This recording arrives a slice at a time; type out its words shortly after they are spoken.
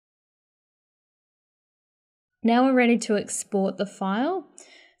Now we're ready to export the file.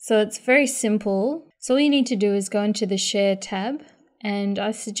 So it's very simple. So all you need to do is go into the Share tab, and I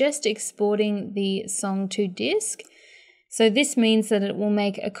suggest exporting the song to disk. So this means that it will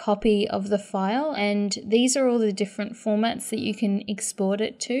make a copy of the file, and these are all the different formats that you can export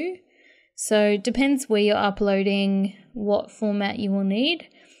it to. So it depends where you're uploading, what format you will need.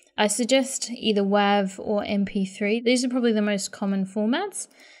 I suggest either WAV or MP3. These are probably the most common formats,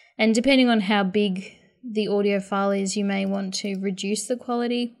 and depending on how big the audio file is, you may want to reduce the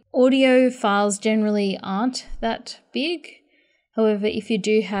quality. Audio files generally aren't that big. However, if you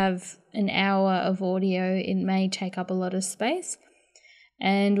do have an hour of audio, it may take up a lot of space.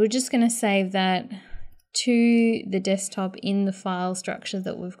 And we're just going to save that to the desktop in the file structure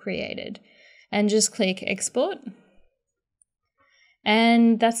that we've created. And just click Export.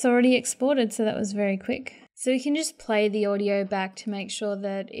 And that's already exported, so that was very quick. So we can just play the audio back to make sure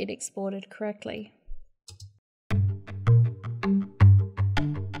that it exported correctly.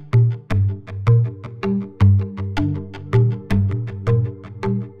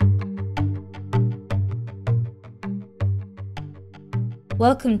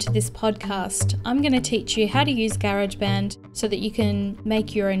 Welcome to this podcast. I'm going to teach you how to use GarageBand so that you can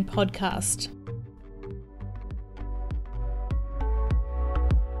make your own podcast.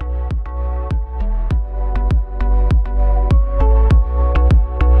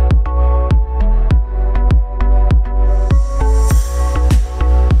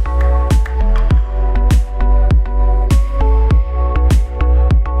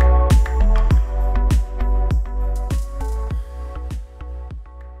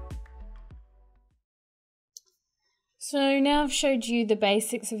 So now I've showed you the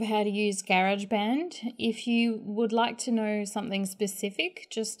basics of how to use GarageBand. If you would like to know something specific,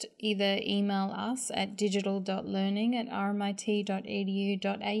 just either email us at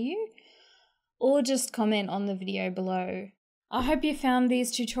digital.learning@rmit.edu.au or just comment on the video below. I hope you found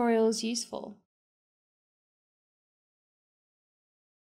these tutorials useful.